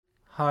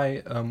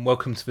Hi,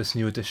 welcome to this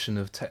new edition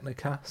of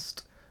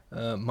Technocast.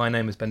 My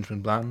name is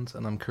Benjamin Bland,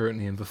 and I'm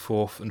currently in the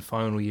fourth and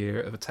final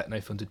year of a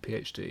Techno-funded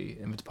PhD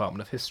in the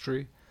Department of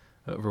History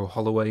at Royal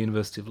Holloway,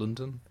 University of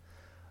London.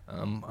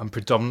 I'm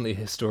predominantly a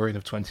historian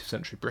of 20th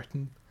century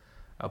Britain,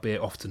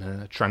 albeit often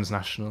in a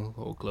transnational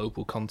or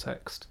global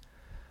context.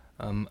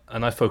 And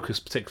I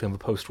focus particularly on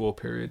the post-war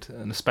period,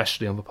 and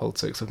especially on the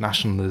politics of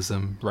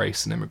nationalism,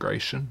 race and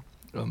immigration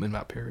in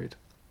that period.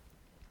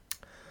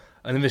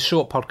 And in this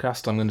short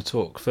podcast, I'm going to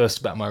talk first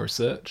about my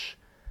research.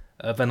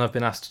 Then I've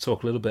been asked to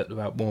talk a little bit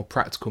about more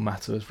practical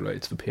matters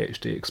related to the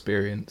PhD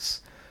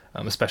experience,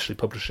 especially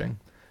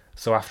publishing.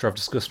 So after I've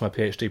discussed my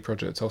PhD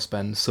project, I'll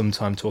spend some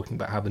time talking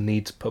about how the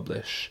need to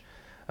publish,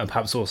 and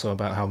perhaps also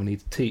about how the need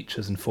to teach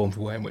has informed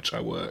the way in which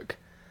I work.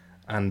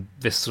 And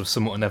this sort of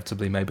somewhat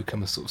inevitably may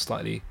become a sort of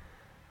slightly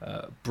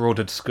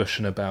broader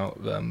discussion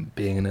about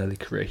being an early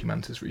career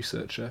humanities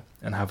researcher,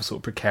 and how the sort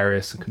of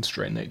precarious and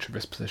constrained nature of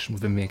this position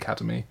within the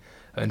academy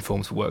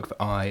informs the work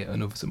that I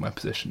and others in my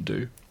position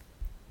do.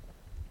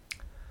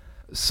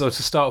 So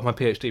to start with my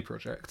PhD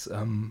project,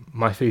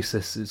 my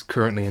thesis is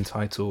currently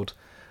entitled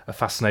A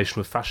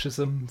Fascination with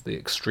Fascism, the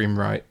Extreme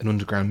Right and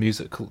Underground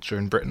Music Culture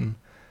in Britain,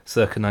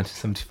 circa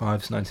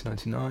 1975 to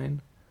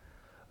 1999.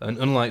 And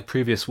unlike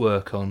previous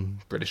work on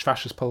British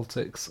fascist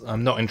politics,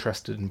 I'm not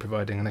interested in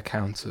providing an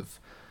account of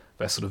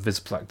their sort of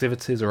visible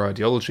activities or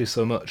ideology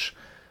so much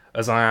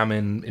as I am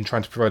in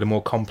trying to provide a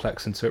more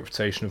complex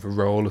interpretation of the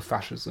role of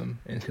fascism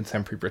in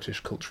contemporary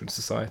British culture and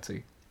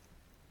society.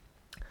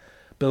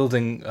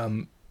 Building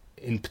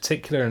in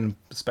particular, and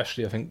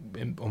especially I think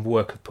on the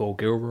work of Paul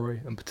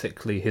Gilroy, and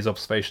particularly his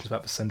observations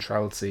about the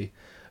centrality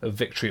of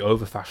victory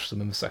over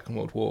fascism in the Second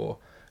World War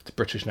to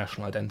British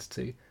national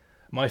identity,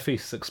 my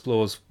thesis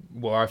explores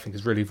what I think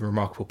is really the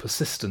remarkable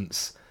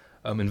persistence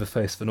in the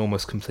face of an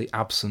almost complete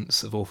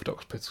absence of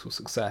orthodox political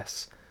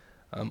success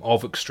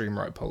of extreme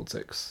right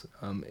politics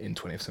in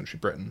 20th century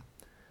Britain.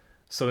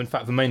 So in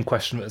fact the main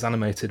question that has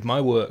animated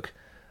my work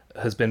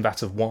has been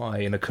that of why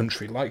in a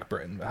country like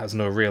Britain that has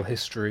no real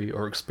history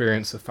or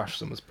experience of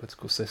fascism as a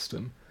political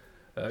system,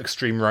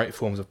 extreme right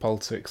forms of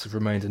politics have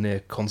remained a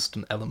near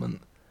constant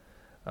element.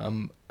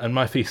 And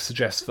my thesis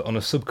suggests that on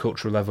a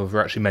subcultural level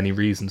there are actually many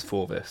reasons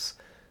for this,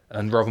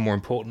 and rather more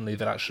importantly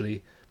that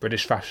actually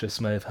British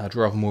fascists may have had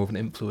rather more of an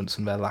influence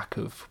than their lack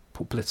of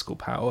political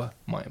power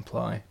might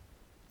imply.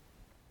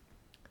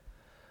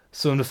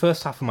 So in the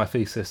first half of my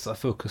thesis, I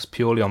focus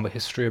purely on the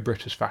history of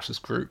British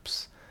fascist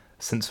groups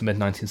since the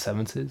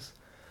mid-1970s,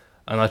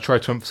 and I try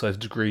to emphasise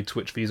the degree to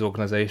which these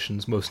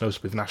organisations, most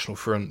notably the National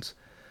Front,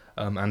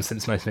 and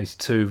since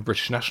 1982 the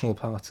British National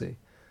Party,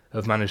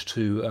 have managed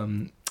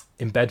to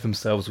embed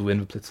themselves within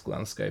the political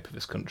landscape of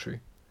this country.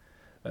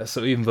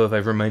 So even though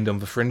they've remained on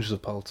the fringes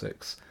of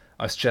politics,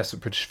 I suggest that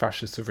British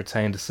fascists have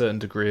retained a certain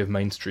degree of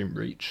mainstream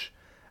reach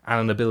and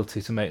an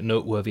ability to make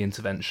noteworthy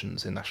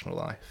interventions in national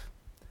life.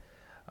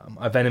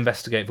 I then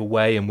investigate the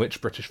way in which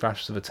British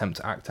fascists have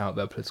attempted to act out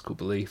their political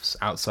beliefs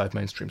outside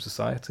mainstream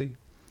society,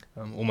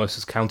 almost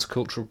as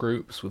countercultural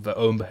groups with their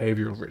own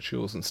behavioural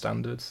rituals and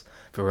standards,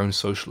 their own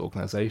social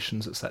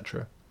organisations,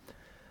 etc.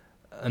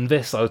 And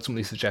this, I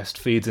ultimately suggest,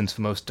 feeds into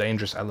the most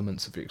dangerous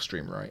elements of the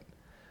extreme right,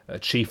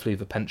 chiefly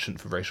the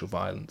penchant for racial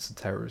violence and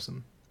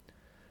terrorism.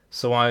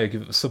 So I argue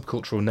that the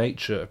subcultural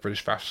nature of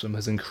British fascism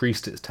has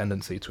increased its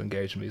tendency to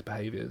engage in these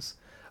behaviours,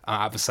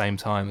 at the same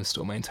time as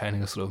still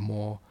maintaining a sort of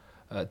more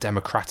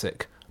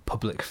democratic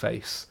public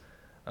face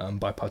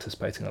by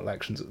participating in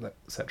elections,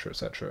 etc.,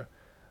 etc.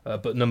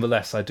 But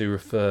nonetheless, I do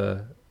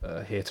refer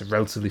here to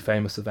relatively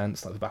famous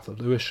events like the Battle of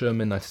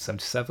Lewisham in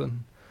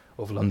 1977,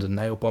 or the London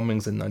nail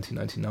bombings in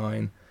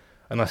 1999,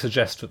 and I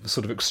suggest that the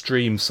sort of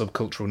extreme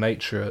subcultural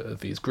nature of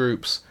these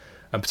groups,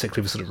 and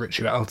particularly the sort of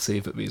rituality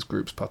that these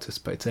groups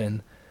participate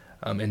in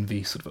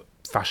the sort of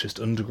fascist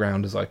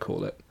underground, as I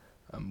call it,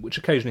 which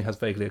occasionally has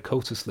vaguely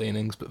occultist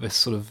leanings, but this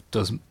sort of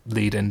does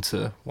lead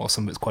into, while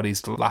some of it's quite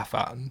easy to laugh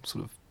at and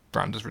sort of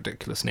brand as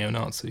ridiculous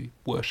neo-Nazi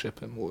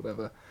worship and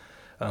whatever,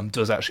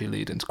 does actually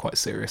lead into quite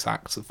serious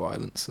acts of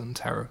violence and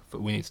terror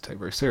that we need to take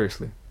very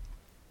seriously.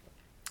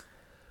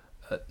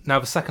 Now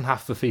the second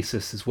half of the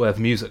thesis is where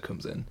the music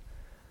comes in.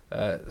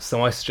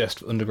 So I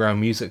suggest underground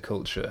music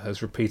culture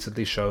has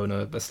repeatedly shown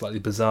a slightly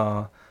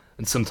bizarre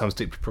and sometimes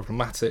deeply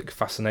problematic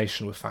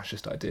fascination with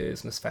fascist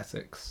ideas and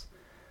aesthetics,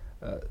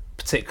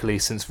 particularly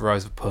since the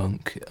rise of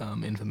punk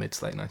in the mid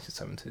to late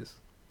 1970s.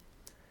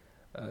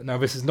 Now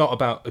this is not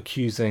about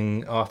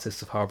accusing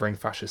artists of harbouring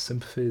fascist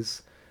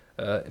sympathies,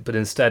 but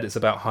instead it's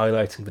about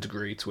highlighting the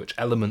degree to which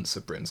elements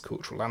of Britain's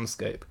cultural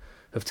landscape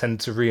have tended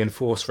to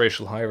reinforce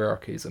racial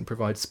hierarchies and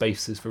provide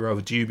spaces for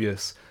rather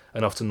dubious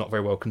and often not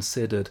very well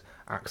considered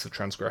acts of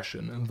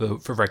transgression, and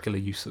the regular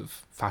use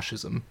of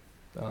fascism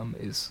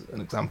is an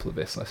example of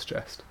this, I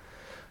suggest.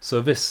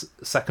 So this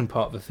second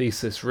part of the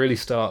thesis really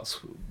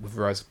starts with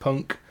the rise of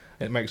punk.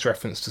 It makes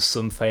reference to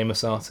some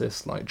famous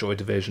artists like Joy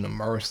Division and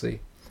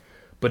Morrissey,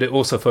 but it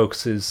also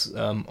focuses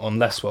on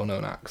less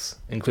well-known acts,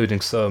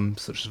 including some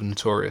such as the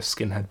notorious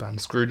skinhead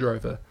band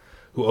Screwdriver,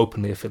 who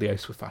openly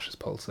affiliates with fascist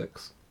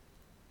politics.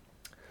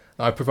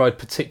 I provide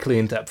particularly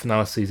in-depth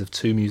analyses of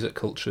two music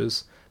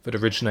cultures that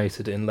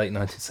originated in late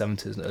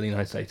 1970s and early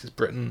 1980s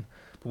Britain,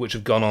 but which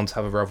have gone on to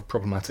have a rather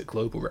problematic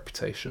global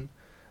reputation,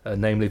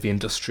 namely the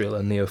industrial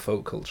and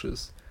neo-folk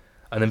cultures.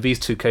 And in these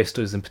two case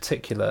studies in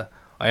particular,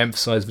 I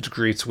emphasise the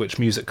degree to which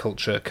music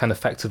culture can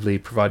effectively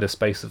provide a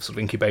space of sort of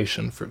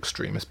incubation for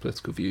extremist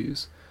political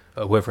views,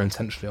 whether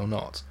intentionally or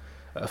not,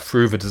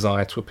 through the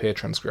desire to appear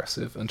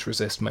transgressive and to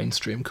resist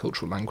mainstream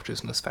cultural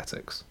languages and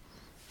aesthetics.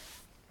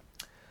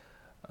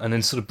 And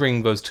in sort of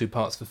bringing those two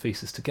parts of the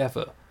thesis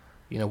together,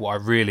 what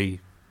I really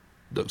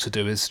look to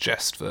do is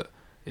suggest that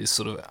is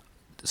sort of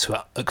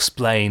to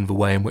explain the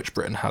way in which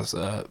Britain has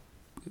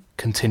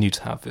continued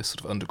to have this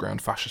sort of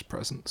underground fascist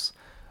presence.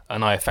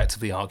 And I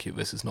effectively argue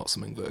this is not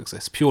something that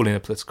exists purely in a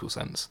political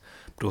sense,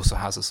 but also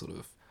has a sort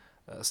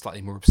of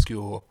slightly more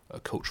obscure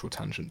cultural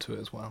tangent to it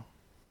as well.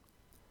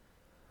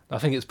 I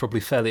think it's probably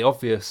fairly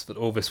obvious that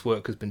all this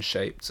work has been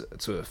shaped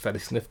to a fairly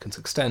significant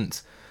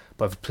extent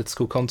by the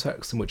political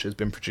context in which it has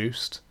been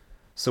produced.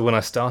 So when I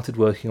started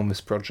working on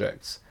this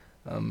project,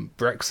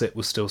 Brexit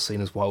was still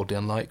seen as wildly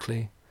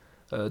unlikely.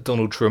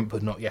 Donald Trump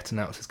had not yet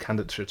announced his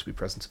candidature to be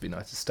President of the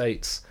United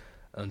States,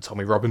 and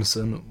Tommy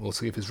Robinson, or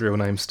to give his real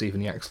name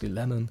Stephen Yaxley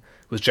Lennon,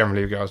 was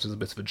generally regarded as a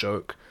bit of a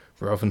joke,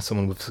 rather than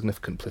someone with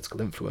significant political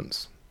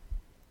influence.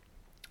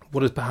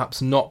 What is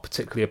perhaps not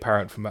particularly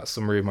apparent from that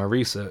summary of my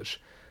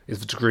research is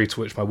the degree to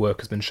which my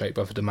work has been shaped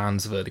by the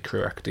demands of early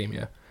career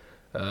academia,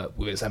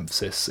 with its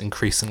emphasis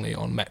increasingly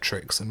on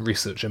metrics and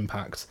research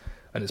impact,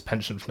 and its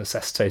penchant for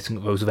necessitating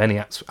that those with any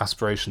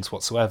aspirations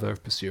whatsoever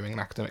of pursuing an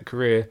academic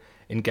career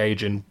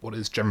engage in what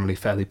is generally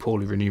fairly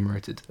poorly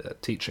remunerated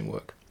teaching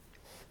work.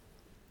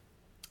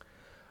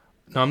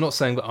 Now, I'm not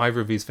saying that either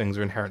of these things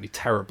are inherently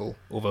terrible,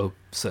 although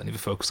certainly the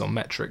focus on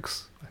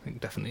metrics, I think,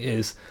 definitely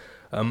is.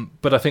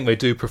 But I think they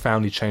do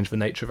profoundly change the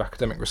nature of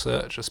academic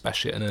research,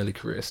 especially at an early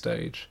career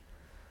stage.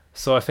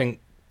 So I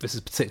think this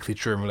is particularly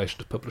true in relation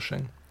to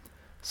publishing.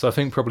 So I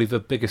think probably the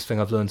biggest thing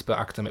I've learned about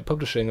academic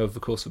publishing over the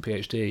course of a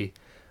PhD,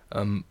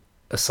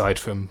 aside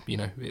from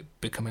it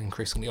becoming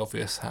increasingly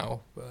obvious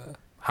how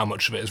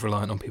much of it is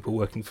reliant on people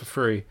working for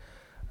free,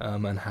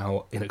 and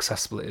how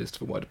inaccessible it is to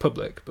the wider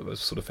public, but those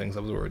are sort of things I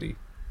was already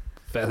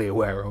fairly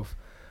aware of.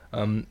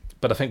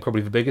 But I think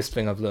probably the biggest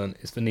thing I've learned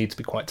is the need to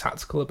be quite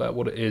tactical about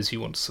what it is you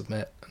want to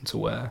submit and to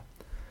where.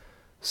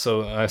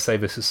 So I say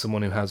this as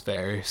someone who has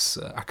various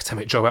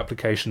academic job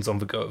applications on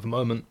the go at the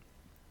moment.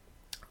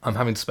 I'm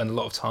having to spend a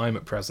lot of time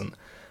at present,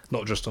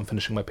 not just on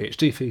finishing my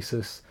PhD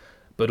thesis,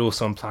 but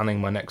also on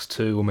planning my next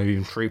 2 or maybe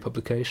even 3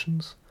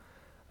 publications.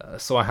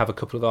 So I have a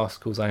couple of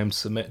articles I aim to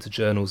submit to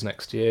journals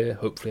next year,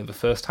 hopefully in the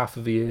first half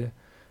of the year,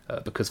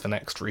 because the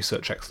next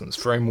Research Excellence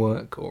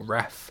Framework, or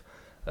REF,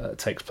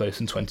 takes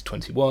place in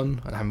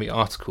 2021, and having the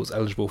articles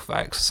eligible for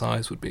that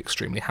exercise would be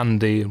extremely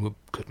handy and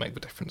could make the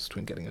difference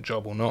between getting a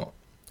job or not.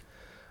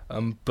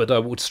 But I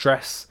would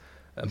stress,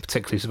 and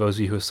particularly to those of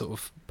you who are sort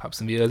of perhaps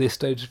in the earlier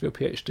stages of your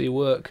PhD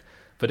work,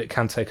 that it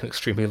can take an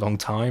extremely long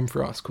time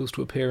for articles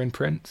to appear in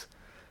print.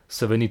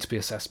 So they need to be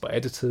assessed by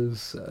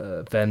editors,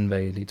 then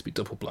they need to be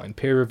double-blind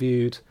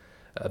peer-reviewed,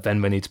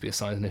 then they need to be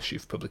assigned an issue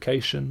for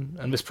publication,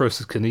 and this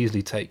process can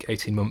easily take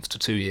 18 months to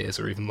 2 years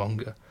or even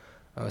longer,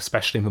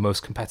 especially in the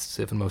most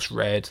competitive and most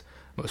read,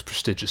 most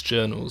prestigious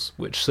journals,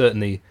 which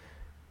certainly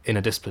in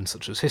a discipline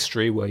such as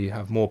history, where you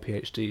have more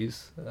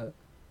PhDs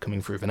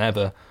coming through than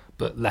ever,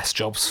 but less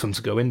jobs for them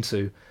to go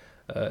into,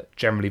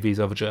 generally these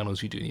other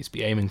journals you do need to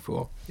be aiming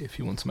for if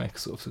you want to make a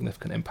sort of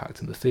significant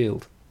impact in the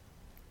field.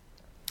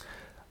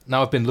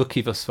 Now, I've been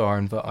lucky thus far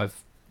in that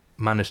I've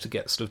managed to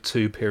get sort of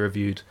 2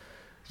 peer-reviewed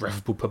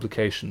reputable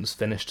publications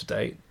finished to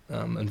date,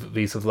 and that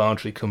these have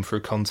largely come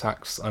through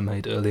contacts I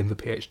made early in the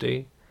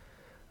PhD.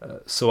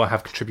 So I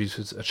have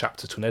contributed a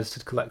chapter to an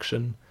edited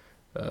collection,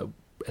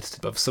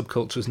 edited by the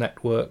Subcultures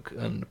Network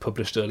and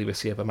published early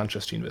this year by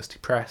Manchester University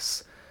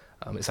Press.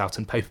 It's out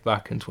in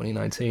paperback in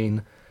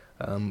 2019,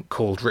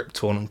 called Rip,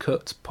 Torn and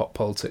Cut, Pop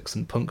Politics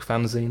and Punk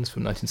Fanzines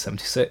from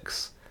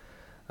 1976.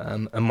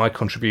 And my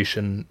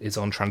contribution is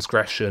on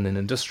transgression in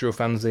industrial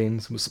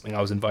fanzines, and was something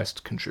I was invited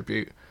to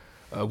contribute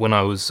when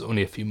I was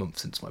only a few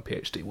months into my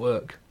PhD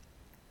work.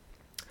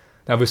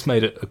 Now, this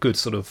made it a good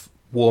sort of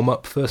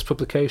warm-up first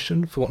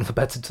publication, for want of a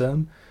better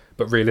term,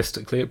 but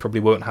realistically it probably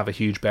won't have a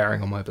huge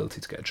bearing on my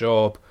ability to get a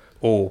job,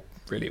 or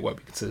really it won't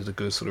be considered a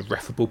good sort of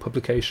refable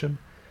publication.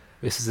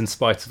 This is in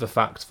spite of the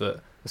fact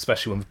that,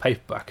 especially when the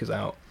paperback is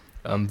out,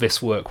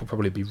 this work will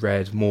probably be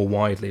read more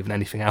widely than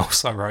anything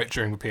else I write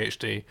during the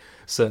PhD,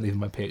 certainly than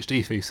my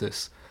PhD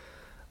thesis.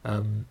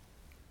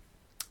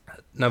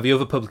 Now, the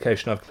other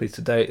publication I've completed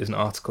to date is an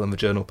article in the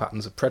journal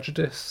Patterns of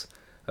Prejudice,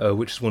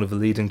 which is one of the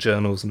leading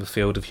journals in the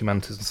field of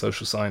humanities and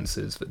social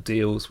sciences that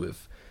deals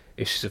with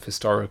issues of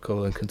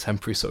historical and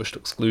contemporary social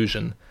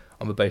exclusion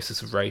on the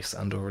basis of race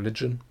and or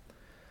religion.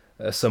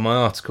 So my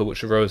article,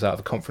 which arose out of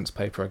a conference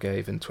paper I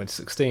gave in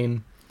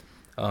 2016,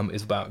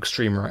 is about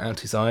extreme right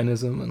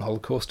anti-Zionism and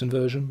Holocaust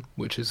inversion,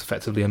 which is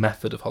effectively a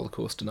method of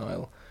Holocaust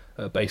denial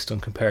based on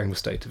comparing the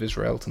state of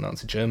Israel to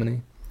Nazi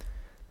Germany.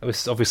 Now,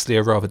 this is obviously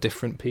a rather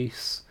different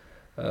piece,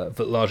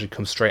 that largely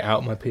comes straight out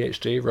of my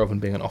PhD rather than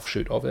being an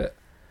offshoot of it.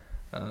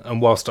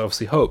 And whilst I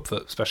obviously hope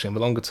that, especially in the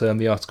longer term,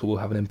 the article will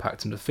have an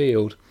impact in the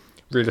field,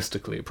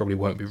 realistically it probably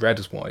won't be read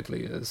as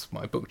widely as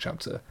my book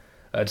chapter,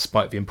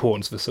 despite the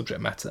importance of the subject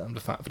matter and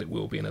the fact that it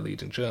will be in a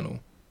leading journal.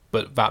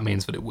 But that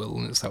means that it will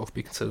in itself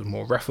be considered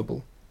more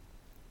referable.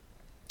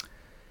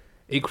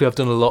 Equally, I've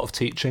done a lot of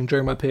teaching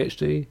during my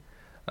PhD.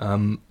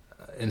 And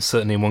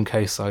certainly in one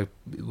case, I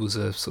was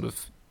a sort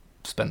of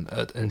spent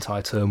an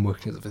entire term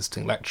working as a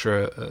visiting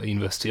lecturer at a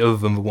university other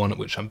than the one at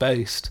which I'm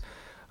based,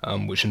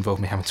 which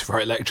involved me having to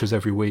write lectures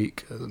every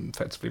week,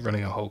 effectively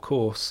running a whole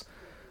course.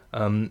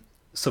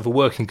 So the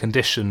working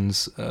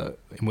conditions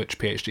in which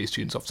PhD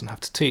students often have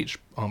to teach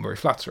aren't very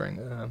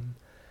flattering.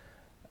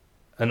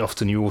 And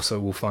often you also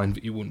will find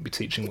that you wouldn't be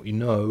teaching what you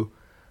know.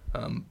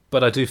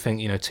 But I do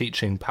think,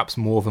 teaching perhaps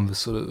more than the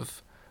sort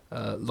of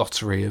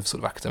lottery of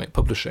sort of academic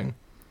publishing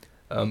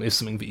is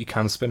something that you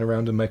can spin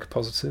around and make a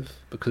positive,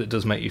 because it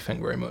does make you think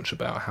very much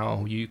about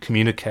how you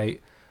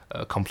communicate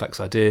complex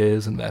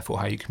ideas and therefore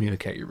how you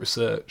communicate your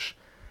research.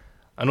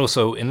 And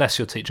also, unless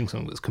you're teaching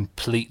something that's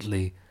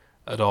completely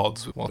at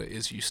odds with what it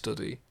is you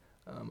study,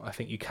 I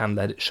think you can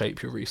let it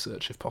shape your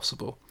research if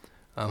possible.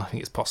 I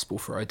think it's possible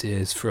for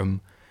ideas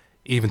from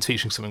even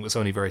teaching something that's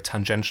only very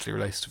tangentially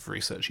related to the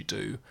research you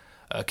do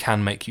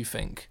can make you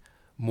think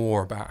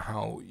more about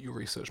how your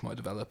research might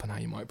develop and how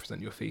you might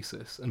present your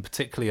thesis. And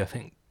particularly, I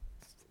think,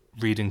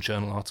 reading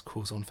journal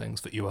articles on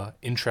things that you are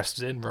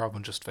interested in rather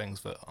than just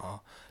things that are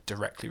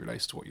directly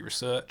related to what you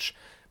research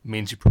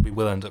means you probably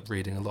will end up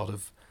reading a lot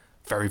of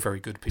very,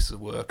 very good pieces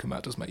of work, and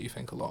that does make you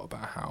think a lot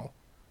about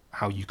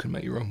how you can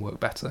make your own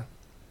work better.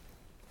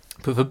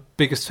 But the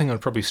biggest thing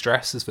I'd probably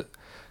stress is that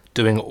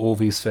doing all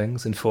these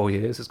things in 4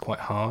 years is quite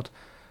hard,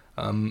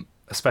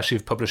 especially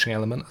with publishing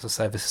element. As I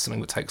say, this is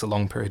something that takes a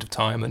long period of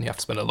time and you have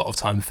to spend a lot of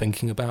time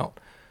thinking about,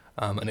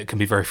 and it can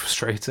be very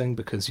frustrating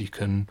because you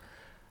can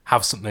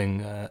have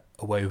something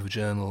away with a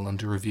journal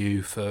under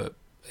review for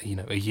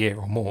a year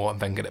or more and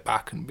then get it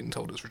back and being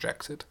told it's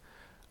rejected.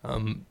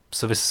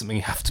 So this is something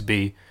you have to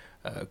be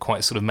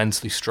quite sort of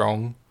mentally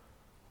strong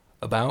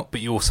about, but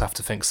you also have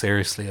to think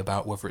seriously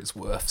about whether it's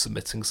worth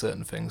submitting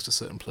certain things to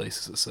certain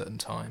places at certain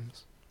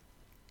times.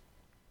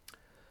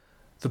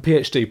 The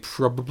PhD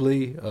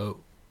probably,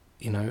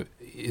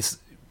 is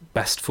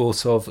best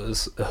thought of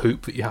as a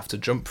hoop that you have to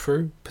jump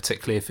through,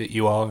 particularly if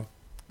you are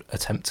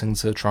attempting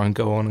to try and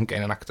go on and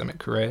gain an academic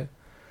career.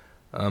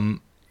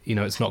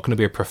 It's not going to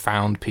be a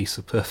profound piece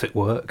of perfect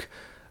work,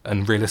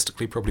 and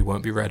realistically probably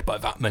won't be read by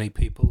that many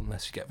people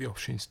unless you get the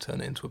opportunity to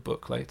turn it into a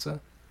book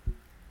later.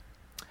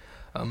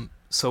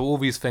 So all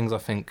these things, I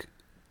think,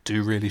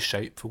 do really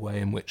shape the way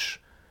in which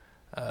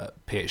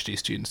PhD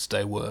students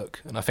today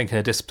work. And I think in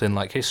a discipline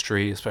like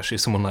history, especially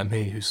someone like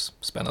me who's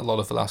spent a lot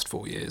of the last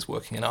 4 years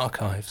working in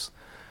archives,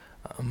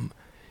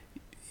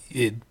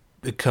 it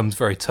becomes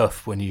very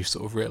tough when you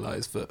sort of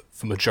realise that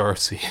the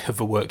majority of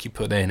the work you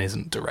put in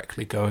isn't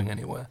directly going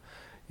anywhere.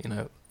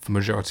 The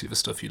majority of the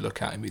stuff you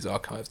look at in these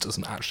archives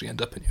doesn't actually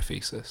end up in your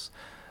thesis.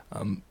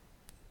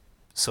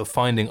 So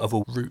finding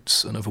other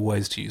routes and other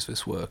ways to use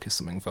this work is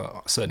something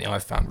that certainly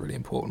I've found really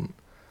important,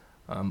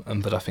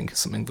 and that I think is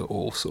something that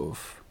all sort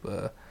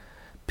of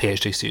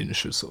PhD students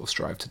should sort of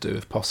strive to do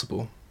if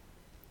possible.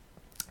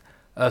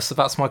 So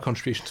that's my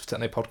contribution to the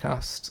Techne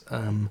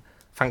podcast.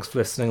 Thanks for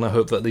listening, and I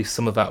hope that at least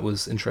some of that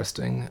was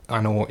interesting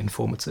and or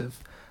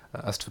informative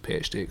as to the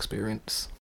PhD experience.